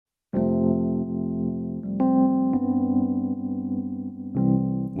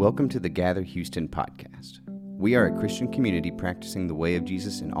Welcome to the Gather Houston podcast. We are a Christian community practicing the way of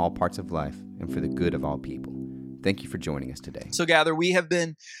Jesus in all parts of life and for the good of all people. Thank you for joining us today. So Gather, we have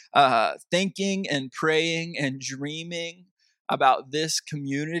been thinking and praying and dreaming about this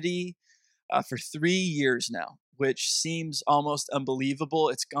community for 3 years now, which seems almost unbelievable.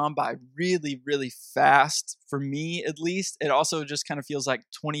 It's gone by really, really fast for me, at least. It also just kind of feels like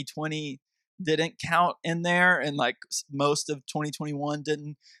 2020 didn't count in there, and like most of 2021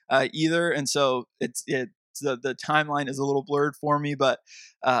 didn't either. And so the timeline is a little blurred for me, but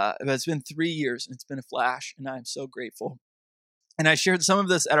it's been 3 years and it's been a flash, and I'm so grateful. And I shared some of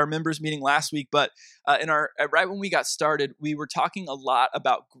this at our members meeting last week, but right when we got started, we were talking a lot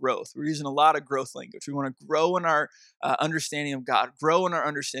about growth. We're using a lot of growth language. We want to grow in our understanding of God, grow in our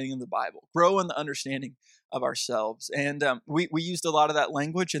understanding of the Bible, grow in the understanding of ourselves. And we used a lot of that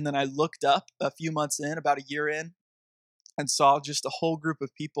language. And then I looked up a few months in, about a year in, and saw just a whole group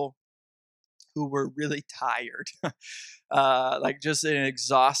of people who were really tired, like just an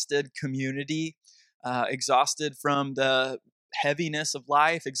exhausted community, exhausted from the heaviness of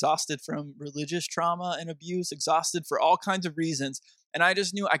life, exhausted from religious trauma and abuse, exhausted for all kinds of reasons. And I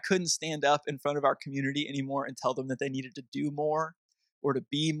just knew I couldn't stand up in front of our community anymore and tell them that they needed to do more or to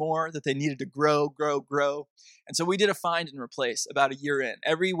be more, that they needed to grow. And so we did a find and replace about a year in.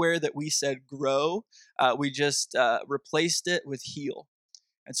 Everywhere that we said grow, we just replaced it with heal.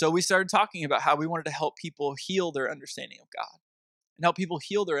 And so we started talking about how we wanted to help people heal their understanding of God and help people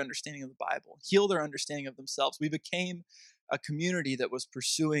heal their understanding of the Bible, heal their understanding of themselves. We became a community that was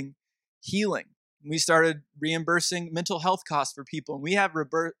pursuing healing. We started reimbursing mental health costs for people, and we have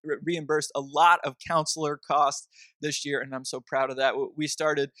reimbursed a lot of counselor costs this year, and I'm so proud of that. We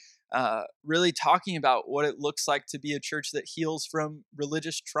started really talking about what it looks like to be a church that heals from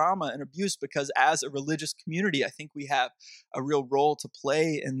religious trauma and abuse, because as a religious community, I think we have a real role to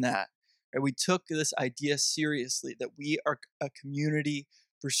play in that. And we took this idea seriously, that we are a community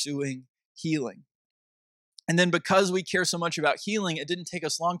pursuing healing. And then because we care so much about healing, it didn't take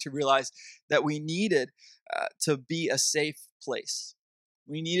us long to realize that we needed to be a safe place.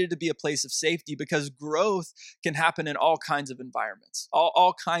 We needed to be a place of safety, because growth can happen in all kinds of environments.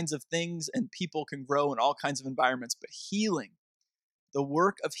 All kinds of things and people can grow in all kinds of environments. But healing, the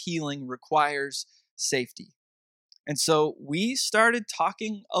work of healing, requires safety. And so we started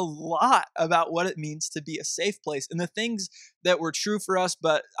talking a lot about what it means to be a safe place. And the things that were true for us,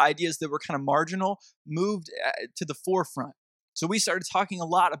 but ideas that were kind of marginal, moved to the forefront. So we started talking a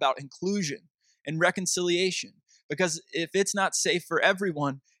lot about inclusion and reconciliation, because if it's not safe for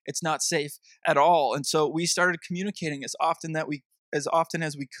everyone, it's not safe at all. And so we started communicating as often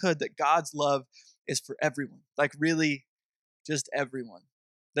as we could that God's love is for everyone, like really just everyone.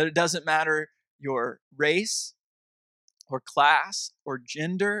 That it doesn't matter your race or class or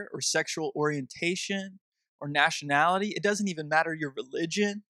gender or sexual orientation or nationality. It doesn't even matter your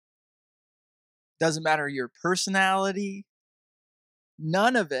religion. It doesn't matter your personality.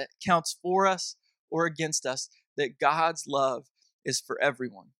 None of it counts for us or against us, that God's love is for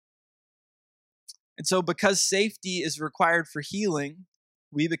everyone. And so because safety is required for healing,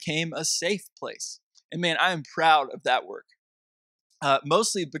 we became a safe place. And man, I am proud of that work.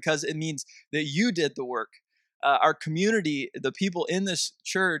 Mostly because it means that you did the work. Our community, the people in this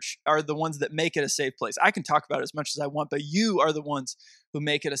church, are the ones that make it a safe place. I can talk about it as much as I want, but you are the ones who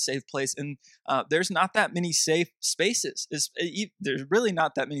make it a safe place. And there's not that many safe spaces. There's really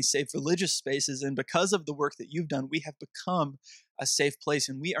not that many safe religious spaces. And because of the work that you've done, we have become a safe place.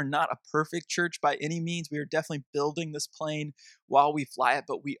 And we are not a perfect church by any means. We are definitely building this plane while we fly it,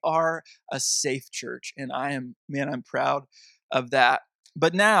 but we are a safe church. And I'm proud of that.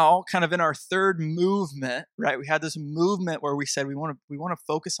 But now, kind of in our third movement, right? We had this movement where we said we want to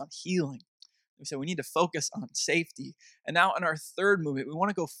focus on healing. We said we need to focus on safety. And now in our third movement, we want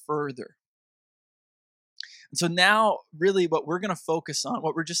to go further. And so now, really, what we're going to focus on,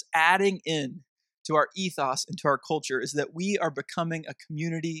 what we're just adding in to our ethos and to our culture, is that we are becoming a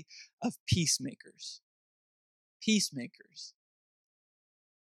community of peacemakers. Peacemakers.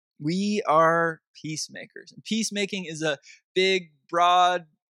 We are peacemakers. And peacemaking is a big, broad,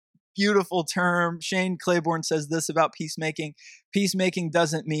 beautiful term. Shane Claiborne says this about peacemaking. Peacemaking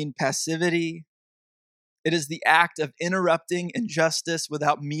doesn't mean passivity. It is the act of interrupting injustice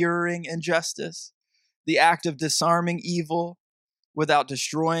without mirroring injustice, the act of disarming evil without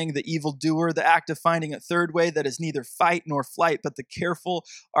destroying the evildoer, the act of finding a third way that is neither fight nor flight, but the careful,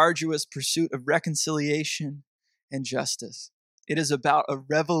 arduous pursuit of reconciliation and justice. It is about a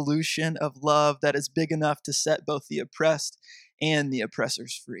revolution of love that is big enough to set both the oppressed and the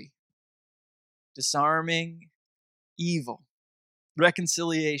oppressors free. Disarming evil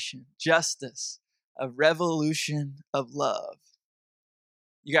reconciliation, justice, a revolution of love.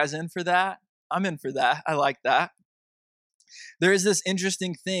 You guys in for that? I'm in for that. I like that. There is this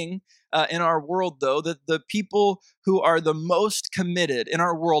interesting thing in our world, though, that the people who are the most committed in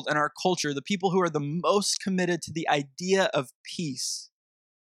our world and our culture, the people who are the most committed to the idea of peace,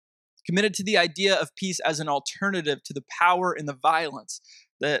 committed to the idea of peace as an alternative to the power and the violence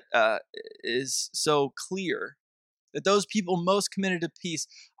that is so clear, that those people most committed to peace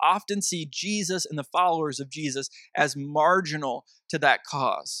often see Jesus and the followers of Jesus as marginal to that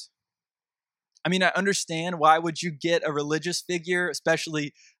cause. I mean, I understand why would you get a religious figure,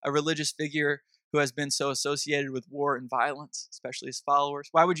 especially a religious figure who has been so associated with war and violence, especially his followers.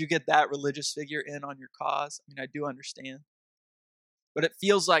 Why would you get that religious figure in on your cause? I mean, I do understand. But it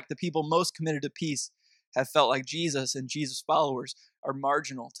feels like the people most committed to peace have felt like Jesus and Jesus' followers are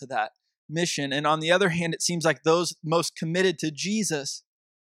marginal to that mission. And on the other hand, it seems like those most committed to Jesus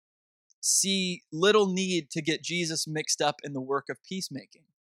see little need to get Jesus mixed up in the work of peacemaking.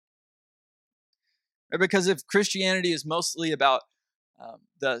 Because if Christianity is mostly about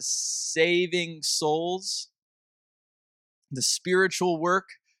the saving souls, the spiritual work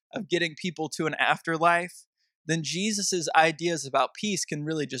of getting people to an afterlife, then Jesus's ideas about peace can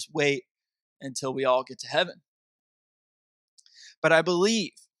really just wait until we all get to heaven. But I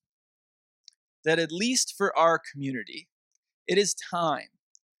believe that at least for our community, it is time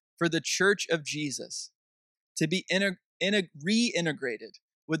for the Church of Jesus to be reintegrated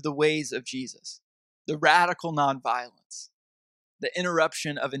with the ways of Jesus. The radical nonviolence, the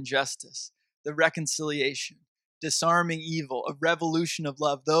interruption of injustice, the reconciliation, disarming evil, a revolution of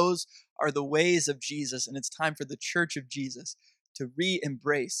love. Those are the ways of Jesus, and it's time for the Church of Jesus to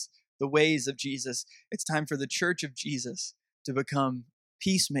re-embrace the ways of Jesus. It's time for the Church of Jesus to become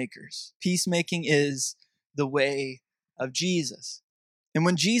peacemakers. Peacemaking is the way of Jesus. And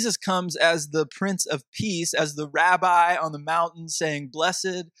when Jesus comes as the Prince of Peace, as the rabbi on the mountain saying,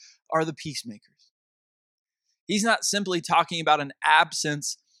 "Blessed are the peacemakers," he's not simply talking about an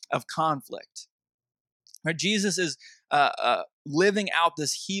absence of conflict. Right? Jesus is living out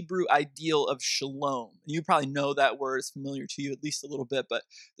this Hebrew ideal of shalom. And you probably know that word. It's familiar to you at least a little bit. But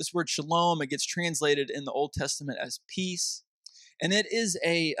this word shalom, it gets translated in the Old Testament as peace. And it is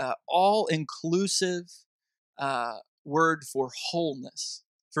a all-inclusive word for wholeness,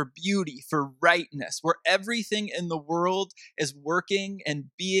 for beauty, for rightness, where everything in the world is working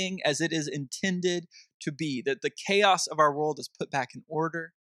and being as it is intended to be, that the chaos of our world is put back in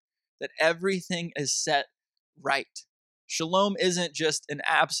order, that everything is set right. Shalom isn't just an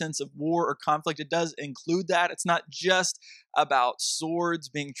absence of war or conflict. It does include that. It's not just about swords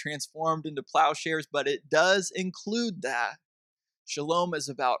being transformed into plowshares, but it does include that. Shalom is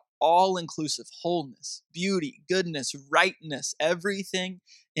about all-inclusive wholeness, beauty, goodness, rightness, everything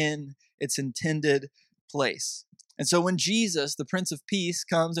in its intended place. And so when Jesus, the Prince of Peace,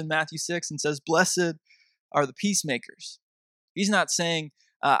 comes in Matthew 6 and says, "Blessed are the peacemakers," he's not saying,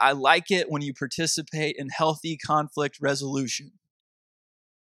 I like it when you participate in healthy conflict resolution.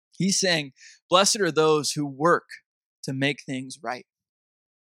 He's saying, blessed are those who work to make things right.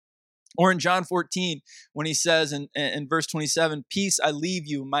 Or in John 14, when he says in verse 27, "Peace I leave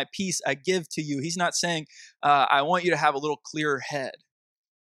you, my peace I give to you," he's not saying, I want you to have a little clearer head,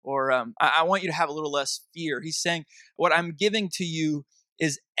 or I want you to have a little less fear. He's saying, what I'm giving to you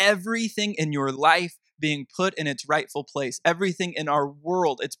is everything in your life being put in its rightful place. Everything in our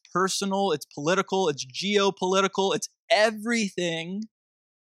world, it's personal, it's political, it's geopolitical, it's everything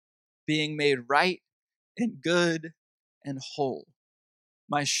being made right and good and whole.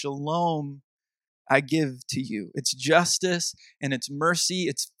 My shalom I give to you. It's justice and it's mercy.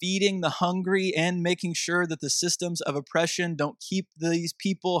 It's feeding the hungry and making sure that the systems of oppression don't keep these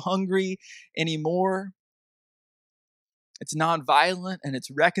people hungry anymore. It's nonviolent and it's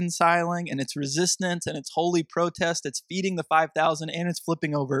reconciling and it's resistance and it's holy protest. It's feeding the 5,000 and it's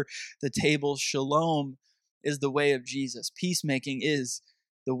flipping over the tables. Shalom is the way of Jesus. Peacemaking is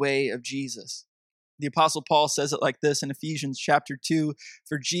the way of Jesus. The Apostle Paul says it like this in Ephesians chapter 2,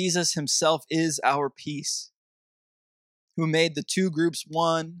 "For Jesus himself is our peace, who made the two groups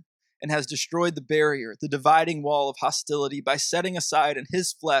one and has destroyed the barrier, the dividing wall of hostility, by setting aside in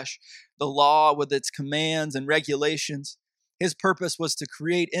his flesh the law with its commands and regulations. His purpose was to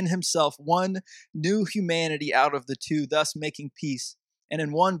create in himself one new humanity out of the two, thus making peace, and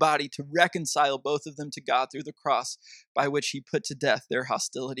in one body to reconcile both of them to God through the cross, by which he put to death their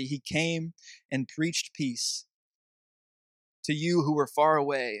hostility. He came and preached peace to you who were far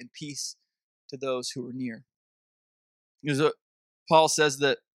away and peace to those who were near." Paul says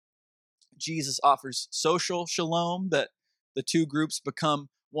that Jesus offers social shalom, that the two groups become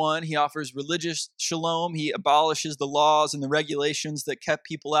one. He offers religious shalom. He abolishes the laws and the regulations that kept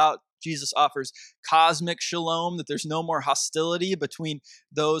people out. Jesus offers cosmic shalom, that there's no more hostility between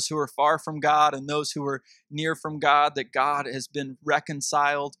those who are far from God and those who are near from God, that God has been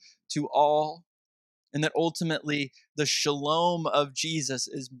reconciled to all, and that ultimately the shalom of Jesus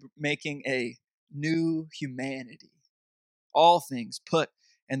is making a new humanity. All things put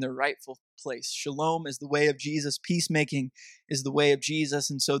in their rightful place. Shalom is the way of Jesus. Peacemaking is the way of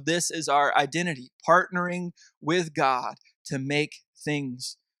Jesus. And so this is our identity, partnering with God to make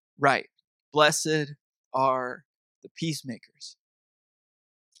things right. Blessed are the peacemakers.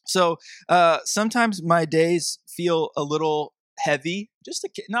 So sometimes my days feel a little heavy,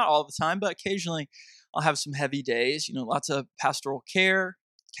 not all the time, but occasionally I'll have some heavy days, lots of pastoral care,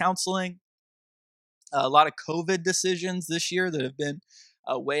 counseling, a lot of COVID decisions this year that have been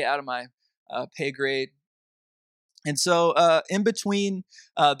way out of my pay grade. And so in between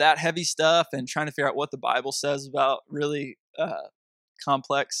that heavy stuff and trying to figure out what the Bible says about really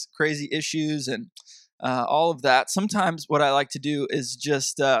complex, crazy issues and all of that, sometimes what I like to do is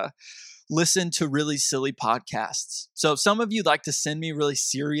just listen to really silly podcasts. So some of you like to send me really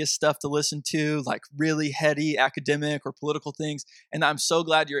serious stuff to listen to, like really heady academic or political things, and I'm so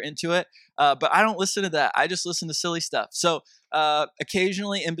glad you're into it. But I don't listen to that. I just listen to silly stuff. So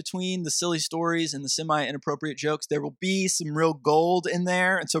occasionally in between the silly stories and the semi-inappropriate jokes, there will be some real gold in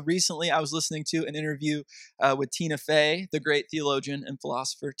there. And so recently I was listening to an interview with Tina Fey, the great theologian and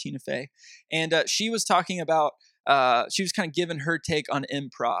philosopher Tina Fey. And she was talking about she was kind of giving her take on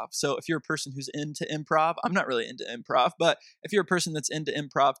improv. So if you're a person who's into improv, I'm not really into improv, but if you're a person that's into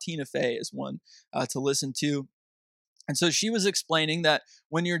improv, Tina Fey is one to listen to. And so she was explaining that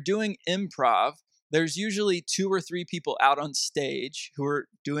when you're doing improv, there's usually 2 or 3 people out on stage who are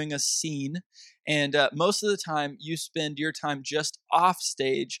doing a scene. And most of the time you spend your time just off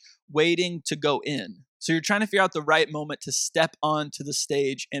stage waiting to go in. So you're trying to figure out the right moment to step onto the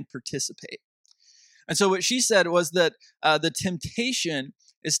stage and participate. And so what she said was that the temptation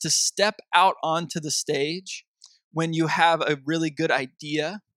is to step out onto the stage when you have a really good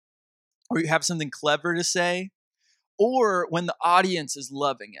idea or you have something clever to say, or when the audience is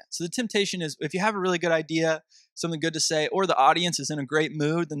loving it. So the temptation is, if you have a really good idea, something good to say, or the audience is in a great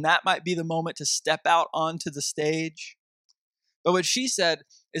mood, then that might be the moment to step out onto the stage. But what she said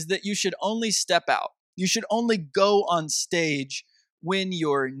is that you should only step out. You should only go on stage when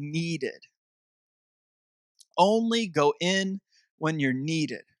you're needed. Only go in when you're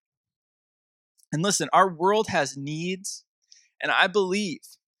needed. And listen, our world has needs, and I believe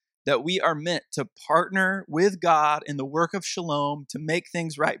that we are meant to partner with God in the work of shalom to make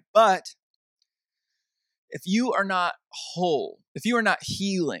things right. But if you are not whole, if you are not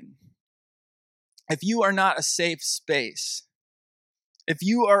healing, if you are not a safe space, if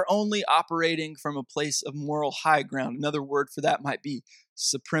you are only operating from a place of moral high ground, another word for that might be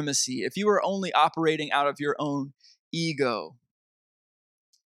supremacy. If you are only operating out of your own ego,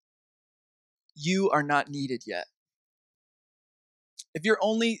 you are not needed yet. If you're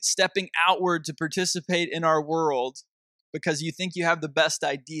only stepping outward to participate in our world because you think you have the best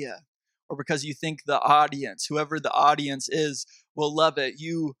idea, or because you think the audience, whoever the audience is, will love it,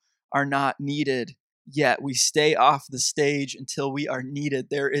 you are not needed yet. We stay off the stage until we are needed.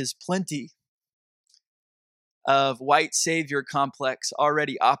 There is plenty of white savior complex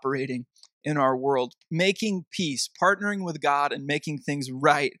already operating in our world. Making peace, partnering with God and making things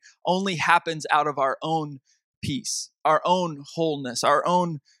right only happens out of our own peace, our own wholeness, our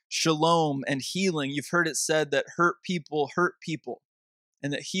own shalom and healing. You've heard it said that hurt people,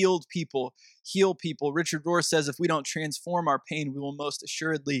 and that healed people heal people. Richard Rohr says if we don't transform our pain, we will most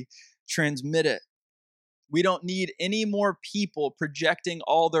assuredly transmit it. We don't need any more people projecting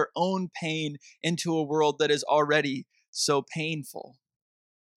all their own pain into a world that is already so painful.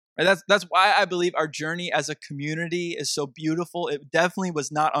 Right? That's why I believe our journey as a community is so beautiful. It definitely was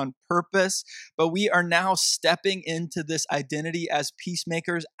not on purpose, but we are now stepping into this identity as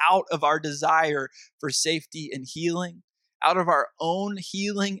peacemakers out of our desire for safety and healing, out of our own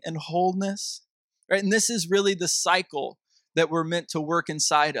healing and wholeness. Right? And this is really the cycle that we're meant to work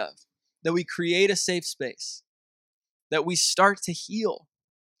inside of, that we create a safe space, that we start to heal.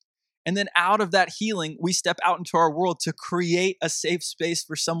 And then out of that healing, we step out into our world to create a safe space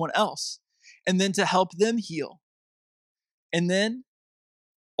for someone else, and then to help them heal. And then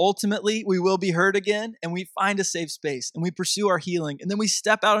ultimately, we will be heard again, and we find a safe space, and we pursue our healing. And then we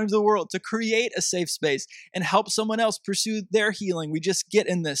step out into the world to create a safe space and help someone else pursue their healing. We just get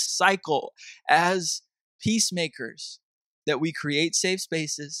in this cycle as peacemakers, that we create safe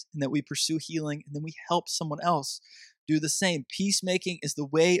spaces and that we pursue healing, and then we help someone else do the same. Peacemaking is the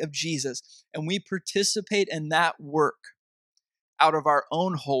way of Jesus, and we participate in that work out of our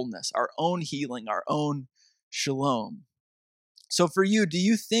own wholeness, our own healing, our own shalom. So for you, do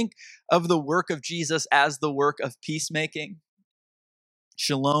you think of the work of Jesus as the work of peacemaking?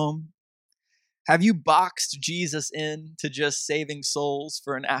 Shalom? Have you boxed Jesus in to just saving souls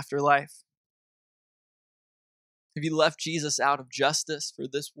for an afterlife? Have you left Jesus out of justice for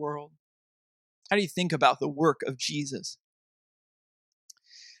this world? How do you think about the work of Jesus?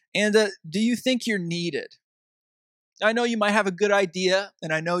 And do you think you're needed? I know you might have a good idea,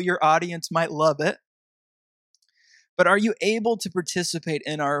 and I know your audience might love it, but are you able to participate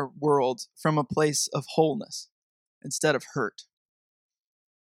in our world from a place of wholeness instead of hurt?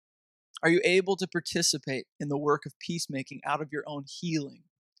 Are you able to participate in the work of peacemaking out of your own healing?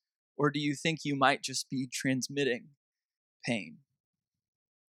 Or do you think you might just be transmitting pain?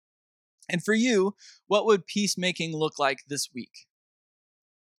 And for you, what would peacemaking look like this week?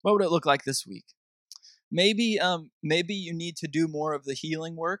 What would it look like this week? Maybe you need to do more of the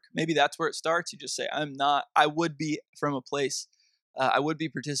healing work. Maybe that's where it starts. You just say, I would be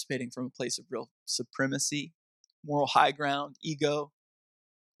participating from a place of real supremacy, moral high ground, ego.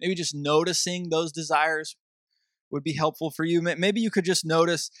 Maybe just noticing those desires would be helpful for you. Maybe you could just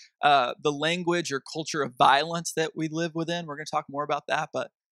notice the language or culture of violence that we live within. We're going to talk more about that,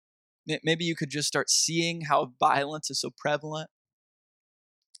 but maybe you could just start seeing how violence is so prevalent.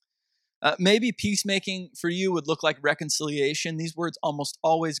 Maybe peacemaking for you would look like reconciliation. These words almost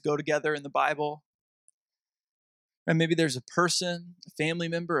always go together in the Bible. And maybe there's a person, a family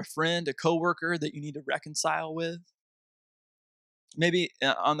member, a friend, a coworker that you need to reconcile with. Maybe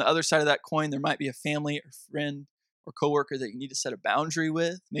on the other side of that coin, there might be a family or friend or coworker that you need to set a boundary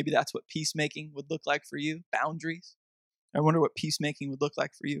with. Maybe that's what peacemaking would look like for you, boundaries. I wonder what peacemaking would look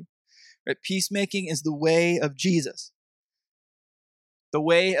like for you. Right? Peacemaking is the way of Jesus, the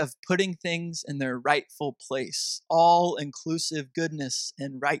way of putting things in their rightful place, all-inclusive goodness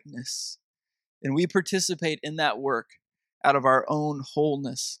and rightness. And we participate in that work out of our own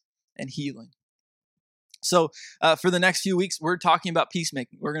wholeness and healing. So for the next few weeks, we're talking about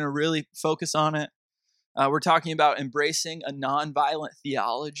peacemaking. We're going to really focus on it. We're talking about embracing a nonviolent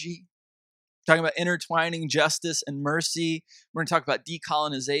theology, talking about intertwining justice and mercy. We're going to talk about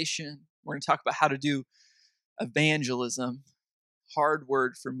decolonization. We're going to talk about how to do evangelism. Hard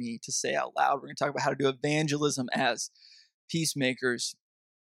word for me to say out loud. We're going to talk about how to do evangelism as peacemakers.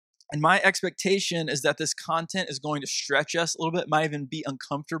 And my expectation is that this content is going to stretch us a little bit, might even be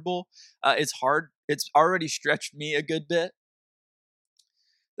uncomfortable. It's hard. It's already stretched me a good bit.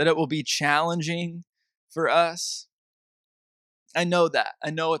 That it will be challenging for us. I know that. I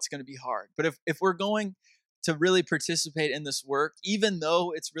know it's going to be hard. But if we're going to really participate in this work, even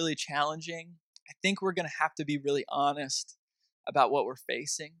though it's really challenging, I think we're going to have to be really honest about what we're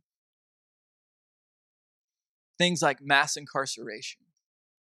facing. Things like mass incarceration,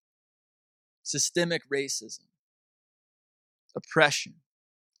 systemic racism, oppression,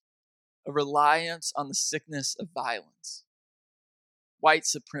 a reliance on the sickness of violence, white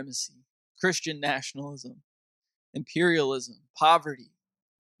supremacy, Christian nationalism, imperialism, poverty,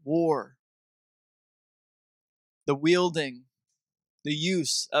 war, the wielding, the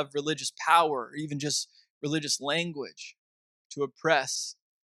use of religious power, or even just religious language to oppress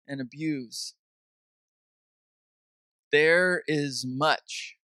and abuse. There is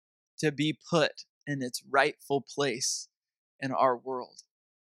much to be put in its rightful place in our world.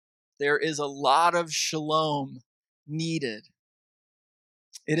 There is a lot of shalom needed.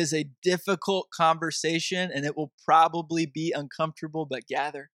 It is a difficult conversation, and it will probably be uncomfortable, but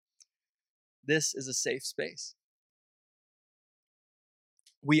gather. This is a safe space.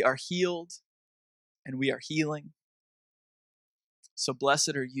 We are healed, and we are healing. So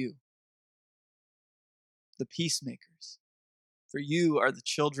blessed are you, the peacemakers, for you are the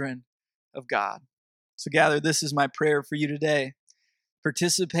children of God. So gather, this is my prayer for you today.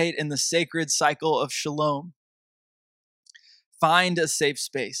 Participate in the sacred cycle of shalom. Find a safe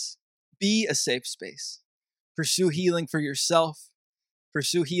space. Be a safe space. Pursue healing for yourself.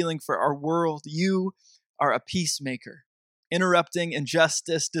 Pursue healing for our world. You are a peacemaker, interrupting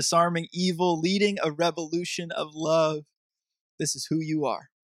injustice, disarming evil, leading a revolution of love. This is who you are.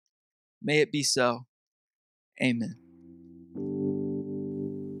 May it be so. Amen.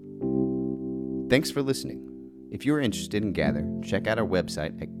 Thanks for listening. If you're interested in Gather, check out our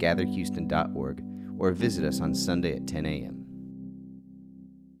website at gatherhouston.org or visit us on Sunday at 10 a.m.